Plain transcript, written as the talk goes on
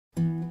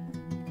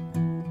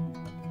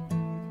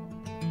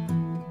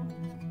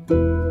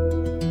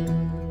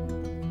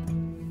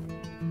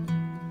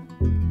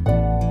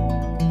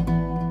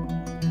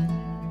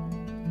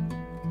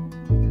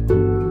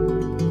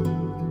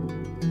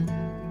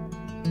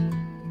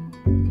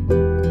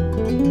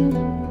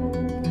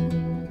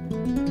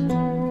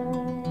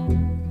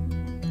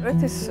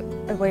Earth is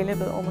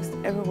available almost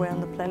everywhere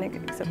on the planet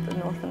except the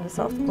North and the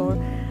South Pole,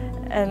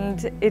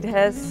 and it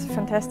has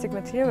fantastic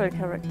material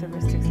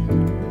characteristics.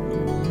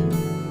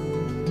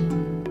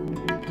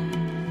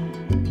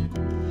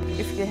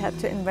 If you had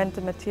to invent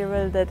a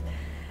material that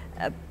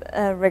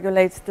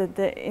regulates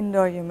the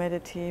indoor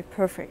humidity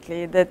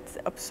perfectly, that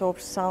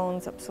absorbs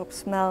sounds, absorbs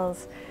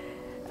smells,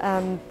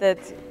 that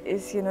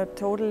is,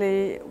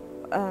 totally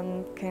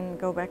can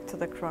go back to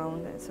the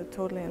ground, so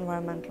totally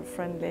environmental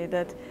friendly,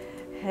 that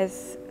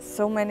has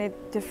so many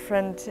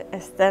different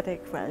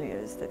aesthetic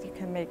values, that you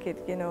can make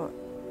it,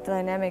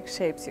 dynamic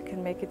shapes, you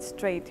can make it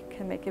straight, you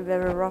can make it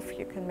very rough,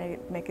 you can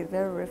make it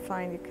very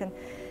refined, you can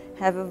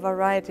have a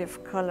variety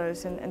of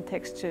colors and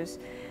textures,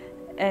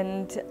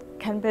 and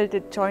can build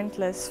it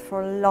jointless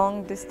for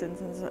long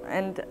distances.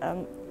 And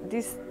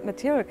these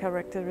material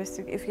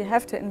characteristics, if you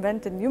have to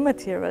invent a new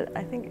material,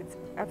 I think it's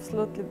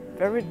absolutely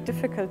very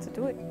difficult to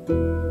do it.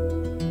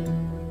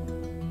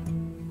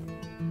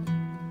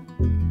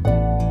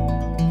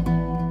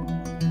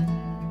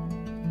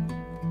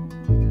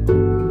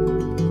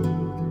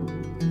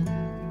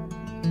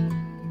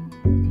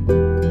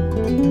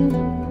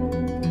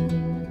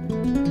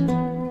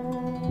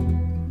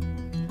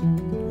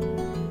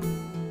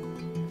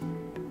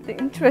 The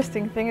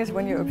interesting thing is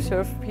when you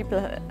observe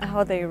people,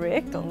 how they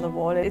react on the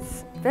wall.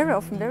 It's very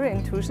often very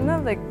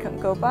intuitive. They can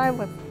go by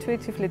with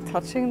intuitively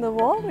touching the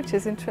wall, which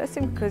is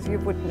interesting because you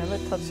would never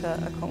touch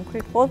a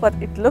concrete wall, but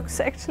it looks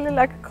actually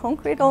like a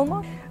concrete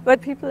almost. But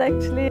people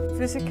actually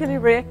physically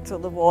react to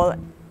the wall.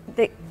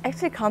 They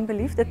actually can't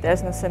believe that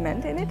there's no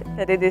cement in it,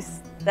 that it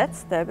is that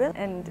stable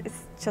and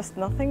it's just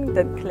nothing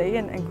but clay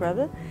and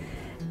gravel.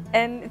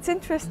 And it's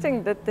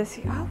interesting that they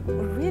say, oh,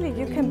 really,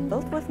 you can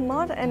build with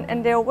mud?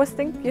 And they always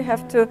think you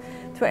have to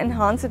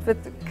enhance it with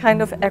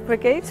kind of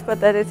aggregates, but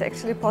that it's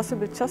actually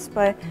possible just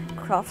by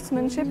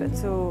craftsmanship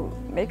to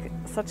make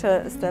such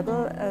a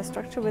stable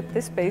structure with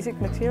this basic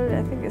material.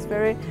 I think is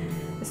very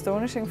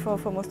astonishing for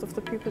most of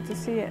the people to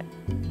see it.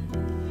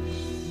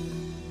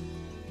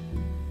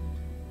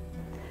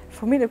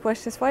 For me, the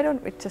question is, why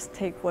don't we just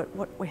take what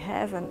we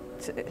have and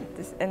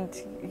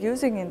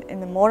using it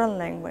in a modern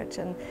language?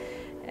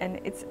 And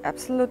it's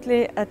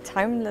absolutely a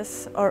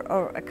timeless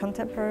or a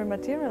contemporary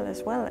material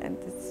as well. And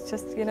it's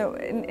just,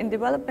 in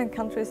developing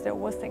countries, they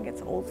always think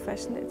it's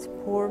old-fashioned, it's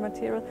poor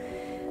material.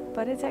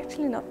 But it's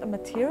actually not the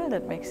material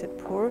that makes it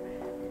poor,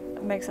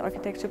 makes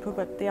architecture poor,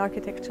 but the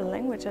architectural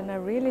language. And I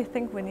really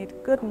think we need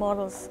good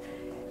models,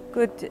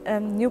 good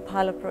new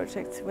pilot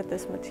projects with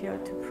this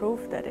material to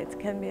prove that it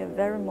can be a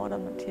very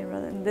modern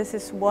material. And this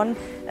is one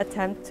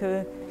attempt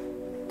to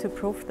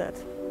prove that.